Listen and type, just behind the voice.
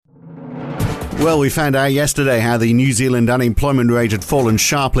Well, we found out yesterday how the New Zealand unemployment rate had fallen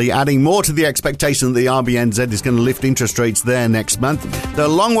sharply, adding more to the expectation that the RBNZ is going to lift interest rates there next month. They're a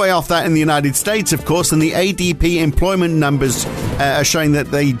long way off that in the United States, of course, and the ADP employment numbers are showing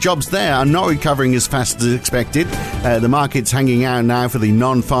that the jobs there are not recovering as fast as expected. The market's hanging out now for the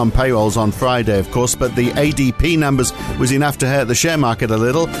non-farm payrolls on Friday, of course, but the ADP numbers was enough to hurt the share market a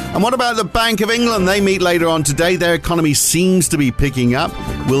little. And what about the Bank of England? They meet later on today. Their economy seems to be picking up.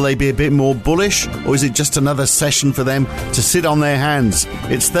 Will they be a bit more bullish? Or is it just another session for them to sit on their hands?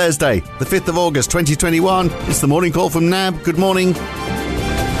 It's Thursday, the 5th of August, 2021. It's the morning call from NAB. Good morning.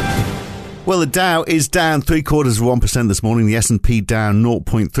 Well, the Dow is down 0.75% this morning. The S&P down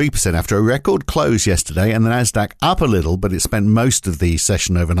 0.3% after a record close yesterday, and the Nasdaq up a little, but it spent most of the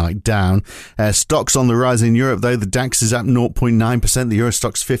session overnight down. Stocks on the rise in Europe, though. The DAX is up 0.9%. The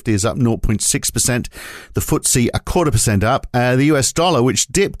Eurostoxx 50 is up 0.6%. The FTSE 0.25% up. The US dollar, which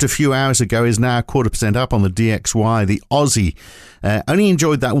dipped a few hours ago, is now 0.25% up on the DXY. The Aussie only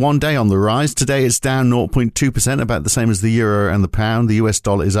enjoyed that one day on the rise. Today it's down 0.2%, about the same as the euro and the pound. The US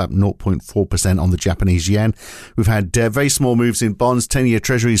dollar is up 0.4% on the Japanese yen. We've had very small moves in bonds. 10-year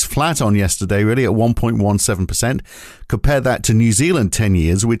treasuries flat on yesterday, really, at 1.17%. Compare that to New Zealand 10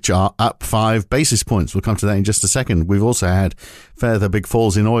 years, which are up 5 basis points. We'll come to that in just a second. We've also had further big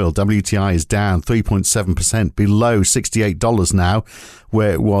falls in oil. WTI is down 3.7%, below $68 now,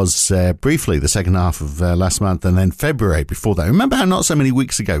 where it was briefly the second half of last month, and then February before that. Remember how not so many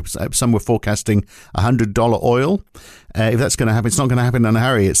weeks ago some were forecasting $100 oil? If that's going to happen, it's not going to happen in a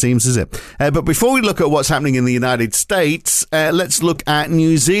hurry, it seems, is it? But before we look at what's happening in the United States, let's look at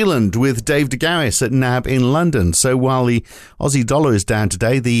New Zealand with Dave de Garis at NAB in London. So while the Aussie dollar is down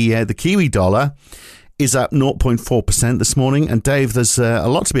today, the Kiwi dollar is up 0.4% this morning. And Dave, there's a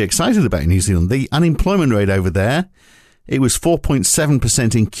lot to be excited about in New Zealand. The unemployment rate over there, it was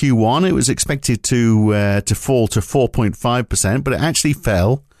 4.7% in Q1. It was expected to fall to 4.5%, but it actually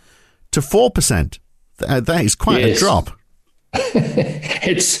fell to 4%. That is quite a drop.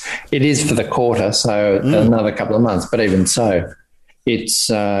 It is for the quarter, so another couple of months. But even so, it's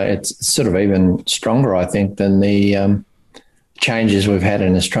sort of even stronger, I think, than the changes we've had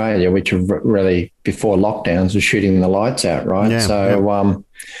in Australia, which have really, before lockdowns, were shooting the lights out, right? Yeah, so,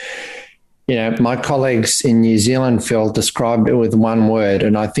 my colleagues in New Zealand, Phil, described it with one word,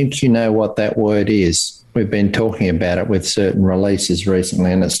 and I think you know what that word is. We've been talking about it with certain releases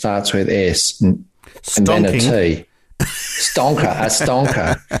recently, and it starts with S and then a T. Stonker, a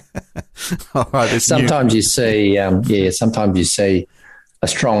stonker. All right, sometimes you see, sometimes you see a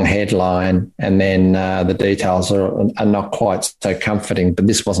strong headline, and then the details are not quite so comforting. But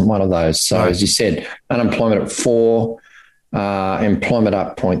this wasn't one of those. So, as you said, unemployment at 4, employment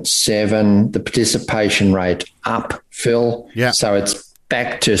up 0.7, the participation rate up, Phil. Yeah. So it's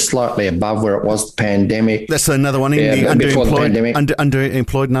back to slightly above where it was the pandemic. That's another one. Before the pandemic.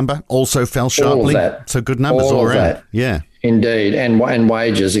 Underemployed number also fell sharply. All of that. So good numbers all around. That. Yeah. Indeed. And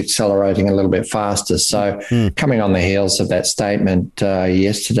wages accelerating a little bit faster. So coming on the heels of that statement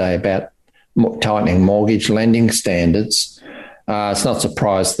yesterday about tightening mortgage lending standards, it's not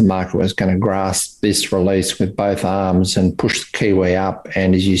surprised the market was going to grasp this release with both arms and push the Kiwi up.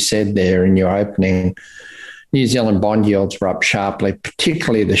 And as you said there in your opening, New Zealand bond yields were up sharply,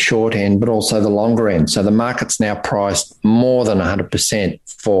 particularly the short end, but also the longer end. So the market's now priced more than 100%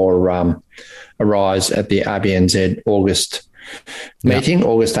 for a rise at the RBNZ August meeting,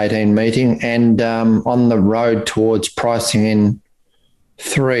 August 18 meeting, and on the road towards pricing in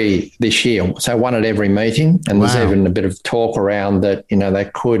 3 this year. So 1 at every meeting. And there's even a bit of talk around that,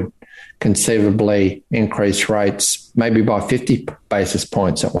 they could conceivably increase rates maybe by 50 basis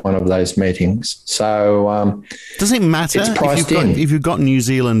points at one of those meetings. So does it matter if you've got New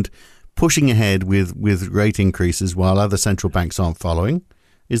Zealand pushing ahead with rate increases while other central banks aren't following?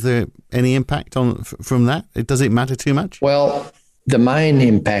 Is there any impact from that? Does it matter too much? Well, the main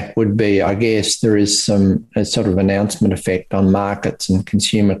impact would be, I guess, there is a sort of announcement effect on markets and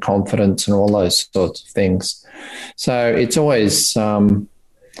consumer confidence and all those sorts of things. So it's always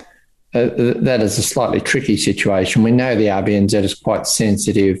that is a slightly tricky situation. We know the RBNZ is quite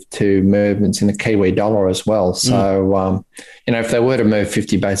sensitive to movements in the Kiwi dollar as well. So, if they were to move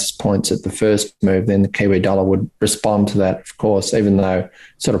 50 basis points at the first move, then the Kiwi dollar would respond to that, of course, even though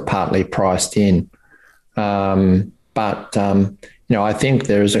sort of partly priced in. But I think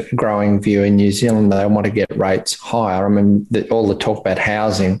there is a growing view in New Zealand they want to get rates higher. I mean, all the talk about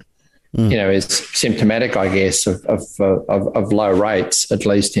housing, is symptomatic, I guess, of low rates, at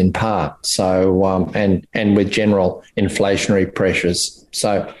least in part. So, and with general inflationary pressures.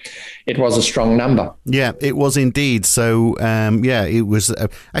 So it was a strong number. Yeah, it was indeed. So, it was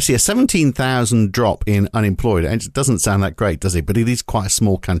actually a 17,000 drop in unemployed. It doesn't sound that great, does it? But it is quite a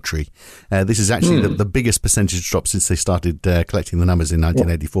small country. This is actually the biggest percentage drop since they started collecting the numbers in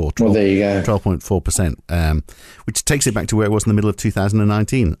 1984. Well, there you go. 12.4%, which takes it back to where it was in the middle of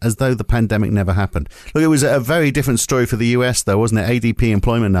 2019, as though the pandemic never happened. Look, it was a very different story for the US, though, wasn't it? ADP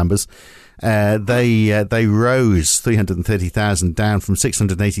employment numbers. They rose 330,000 down from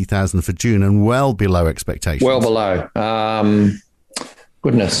 680,000 for June, and well below expectations. Well below.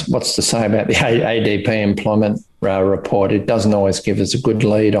 Goodness, what's to say about the ADP employment report? It doesn't always give us a good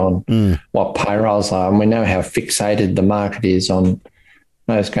lead on what payrolls are, and we know how fixated the market is on.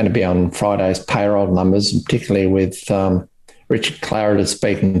 It's going to be on Friday's payroll numbers, particularly with Richard Clarida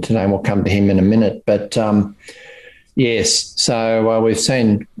speaking today, and we'll come to him in a minute. But yes, so we've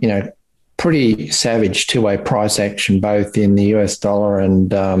seen, pretty savage two-way price action, both in the US dollar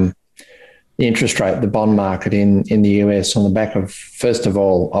and the interest rate, the bond market in the US, on the back of, first of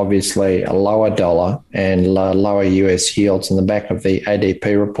all, obviously a lower dollar and lower US yields on the back of the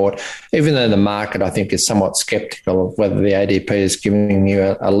ADP report, even though the market, I think, is somewhat sceptical of whether the ADP is giving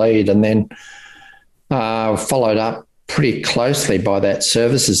you a lead. And then followed up pretty closely by that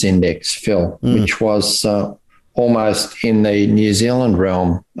services index, Phil, which was almost in the New Zealand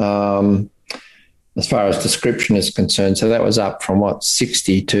realm as far as description is concerned. So that was up from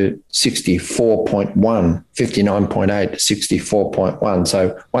 60 to 64.1, 59.8 to 64.1.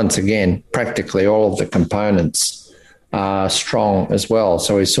 So once again, practically all of the components are strong as well.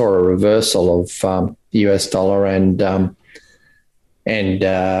 So we saw a reversal of the US dollar and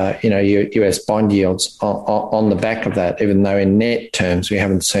US bond yields on the back of that, even though in net terms we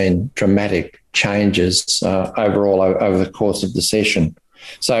haven't seen dramatic changes overall over the course of the session.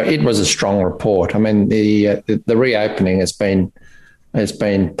 So it was a strong report. I mean, the reopening has been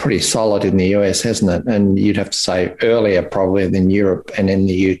pretty solid in the US, hasn't it? And you'd have to say earlier probably than Europe and in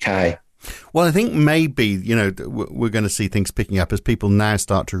the UK. Well, I think maybe, we're going to see things picking up as people now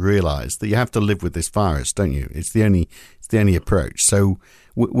start to realise that you have to live with this virus, don't you? It's the only approach. So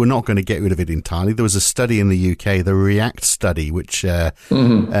we're not going to get rid of it entirely. There was a study in the UK, the REACT study, which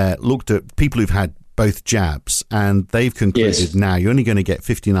looked at people who've had both jabs, and they've concluded now you're only going to get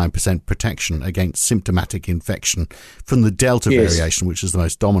 59% protection against symptomatic infection from the Delta variation, which is the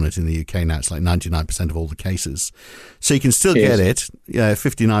most dominant in the UK now. It's like 99% of all the cases. So you can still get it,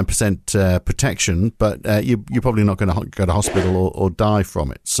 59% protection, but you're probably not going to go to hospital or die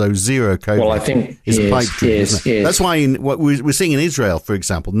from it. So zero COVID well, I think, is a pipe dream, isn't it? That's why what we're seeing in Israel, for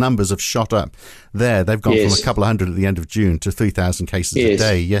example, numbers have shot up there. They've gone from a couple of hundred at the end of June to 3,000 cases a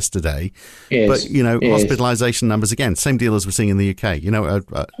day yesterday. But, hospitalisation numbers, again, same deal as we're seeing in the UK.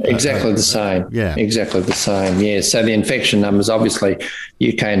 Exactly the same. Yeah. Exactly the same, yeah. So the infection numbers, obviously,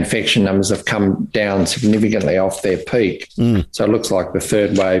 UK infection numbers have come down significantly off their peak. So it looks like the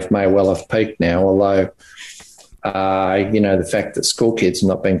third wave may well have peaked now, although, the fact that school kids are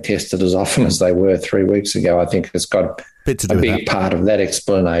not being tested as often as they were 3 weeks ago, I think has got a big part of that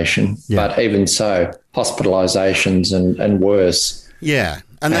explanation. Yeah. But even so, hospitalisations and worse. Yeah.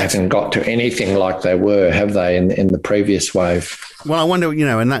 And they haven't got to anything like they were, have they, in the previous wave? Well, I wonder,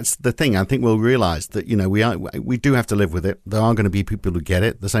 and that's the thing. I think we'll realise that, we do have to live with it. There are going to be people who get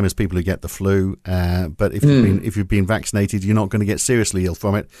it, the same as people who get the flu. But if you've been vaccinated, you're not going to get seriously ill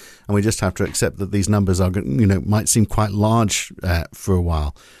from it. And we just have to accept that these numbers are, might seem quite large for a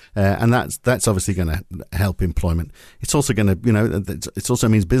while. And that's obviously going to help employment. It's also going to, it also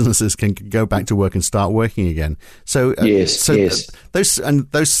means businesses can go back to work and start working again. So,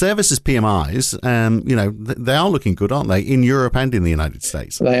 those services PMIs, they are looking good, aren't they, in Europe and in the United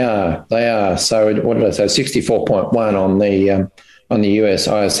States? They are. So what did I say? 64.1 on the US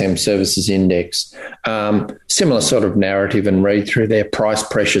ISM Services Index. Similar sort of narrative and read through there. Price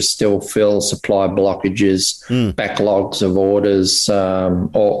pressures still fill, supply blockages, backlogs of orders,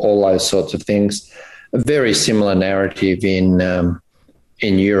 all those sorts of things. A very similar narrative in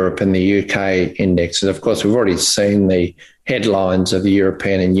Europe and the UK indexes. Of course, we've already seen the headlines of the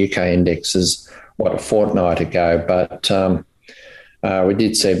European and UK indexes, a fortnight ago, but we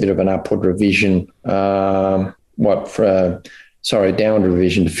did see a bit of an upward revision, downward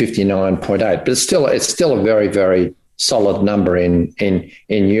revision to 59.8, but it's still a very, very solid number in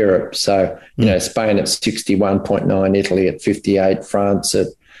Europe. So, Spain at 61.9, Italy at 58, France at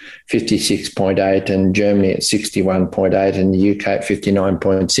 56.8, and Germany at 61.8, and the UK at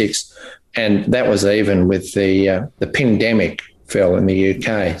 59.6. And that was even with the pandemic, Phil, in the UK.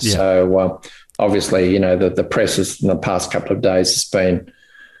 Yeah. So obviously, the press in the past couple of days has been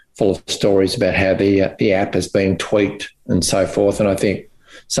full of stories about how the app is being tweaked and so forth. And I think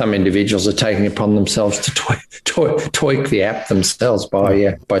some individuals are taking it upon themselves to tweak the app themselves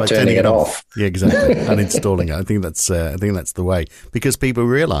by turning it off. Yeah, exactly, and installing it. I think that's the way, because people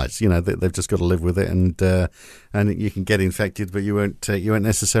realise, that they've just got to live with it, and you can get infected, but you won't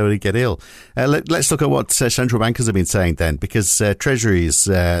necessarily get ill. Let's look at what central bankers have been saying then, because Treasuries,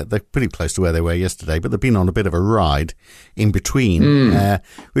 they're pretty close to where they were yesterday, but they've been on a bit of a ride in between.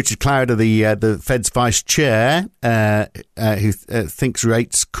 Richard Clarida, the Fed's vice chair, who thinks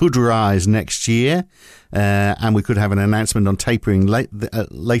rates could rise next year, and we could have an announcement on tapering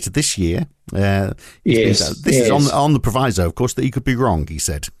later this year. This is on the proviso, of course, that he could be wrong. He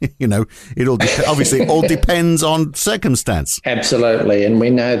said, it all obviously all depends on circumstance. Absolutely, and we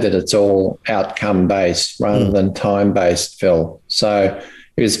know that it's all outcome based rather than time based, Phil. So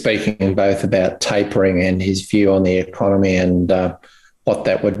he was speaking both about tapering and his view on the economy and what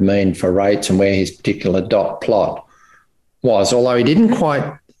that would mean for rates and where his particular dot plot was. Although he didn't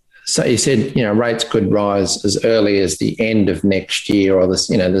quite. So he said, rates could rise as early as the end of next year or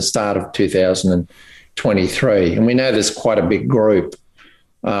the start of 2023. And we know there's quite a big group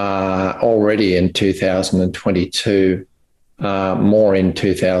already in 2022, more in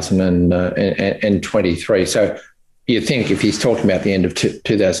 2023. So you think if he's talking about the end of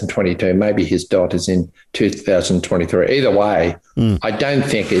 2022, maybe his dot is in 2023. Either way, I don't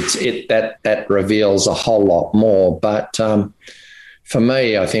think that reveals a whole lot more. But for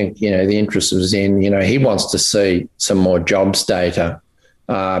me, I think, the interest was in, he wants to see some more jobs data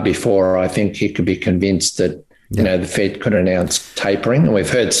before I think he could be convinced that, the Fed could announce tapering. And we've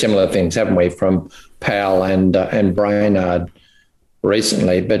heard similar things, haven't we, from Powell and Brainard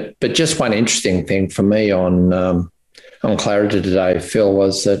recently. But just one interesting thing for me on Clarida today, Phil,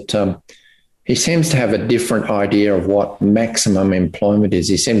 was that he seems to have a different idea of what maximum employment is.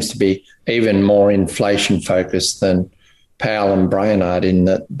 He seems to be even more inflation focused than Powell and Brainard, in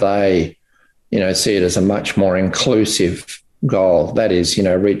that they, see it as a much more inclusive goal. That is,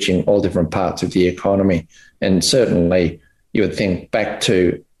 reaching all different parts of the economy. And certainly you would think back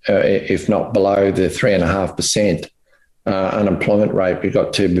to, if not below, the 3.5% unemployment rate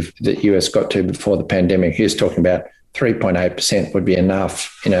the US got to before the pandemic. He was talking about 3.8% would be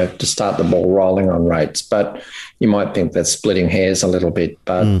enough, to start the ball rolling on rates. But you might think that's splitting hairs a little bit,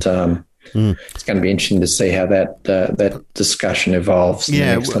 but it's going to be interesting to see how that discussion evolves in the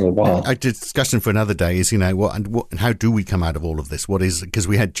next little while. A discussion for another day is, how do we come out of all of this? Because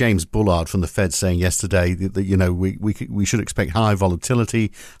we had James Bullard from the Fed saying yesterday that we should expect high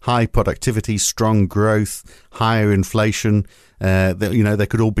volatility, high productivity, strong growth, higher inflation. They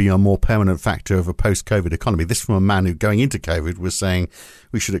could all be a more permanent factor of a post-COVID economy. This from a man who, going into COVID, was saying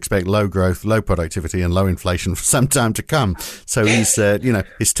we should expect low growth, low productivity and low inflation for some time to come. So he's,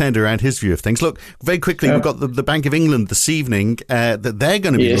 he's turned around his view of things. Look, very quickly, we've got the Bank of England this evening that they're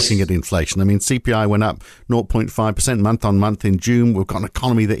going to be looking at inflation. I mean, CPI went up 0.5% month on month in June. We've got an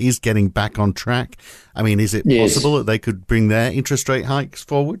economy that is getting back on track. I mean, is it possible that they could bring their interest rate hikes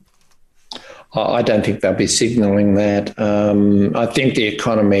forward? I don't think they'll be signalling that. I think the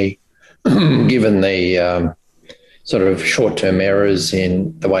economy, given the sort of short-term errors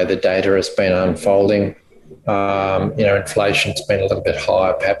in the way the data has been unfolding, inflation's been a little bit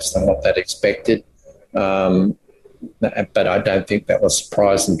higher perhaps than what they'd expected. But I don't think that will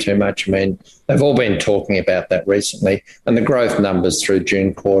surprise them too much. I mean, they've all been talking about that recently, and the growth numbers through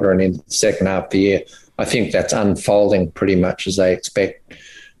June quarter and in the second half of the year, I think that's unfolding pretty much as they expect,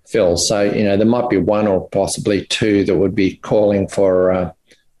 Phil. So, there might be one or possibly two that would be calling for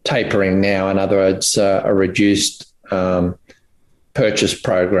tapering now. In other words, a reduced purchase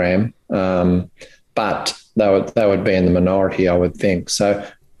program, but they would be in the minority, I would think. So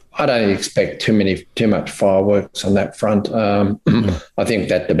I don't expect too much fireworks on that front. I think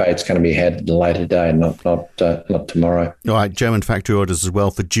that debate's going to be had at a later day, not tomorrow. All right, German factory orders as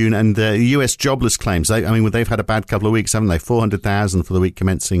well for June, and the US jobless claims. They've had a bad couple of weeks, haven't they? 400,000 for the week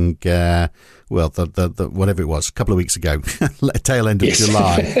commencing. The whatever it was, a couple of weeks ago, tail end of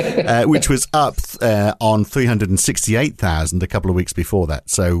July, which was up on 368,000 a couple of weeks before that.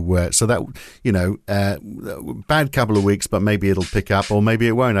 So that bad couple of weeks, but maybe it'll pick up, or maybe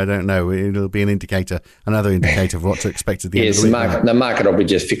it won't. I don't know. It'll be another indicator of what to expect at the end of the week. The market will be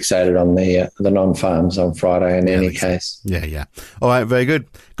just fixated on the non-farms on Friday in any case. Yeah. All right, very good.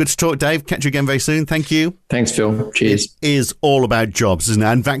 Good to talk, Dave. Catch you again very soon. Thank you. Thanks, Phil. Cheers. It is all about jobs, isn't it?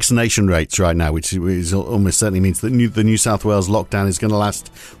 And vaccination rates right now, which almost certainly means that the New South Wales lockdown is going to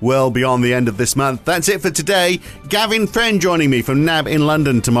last well beyond the end of this month. That's it for today. Gavin Friend joining me from NAB in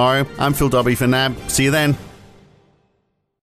London tomorrow. I'm Phil Dobbie for NAB. See you then.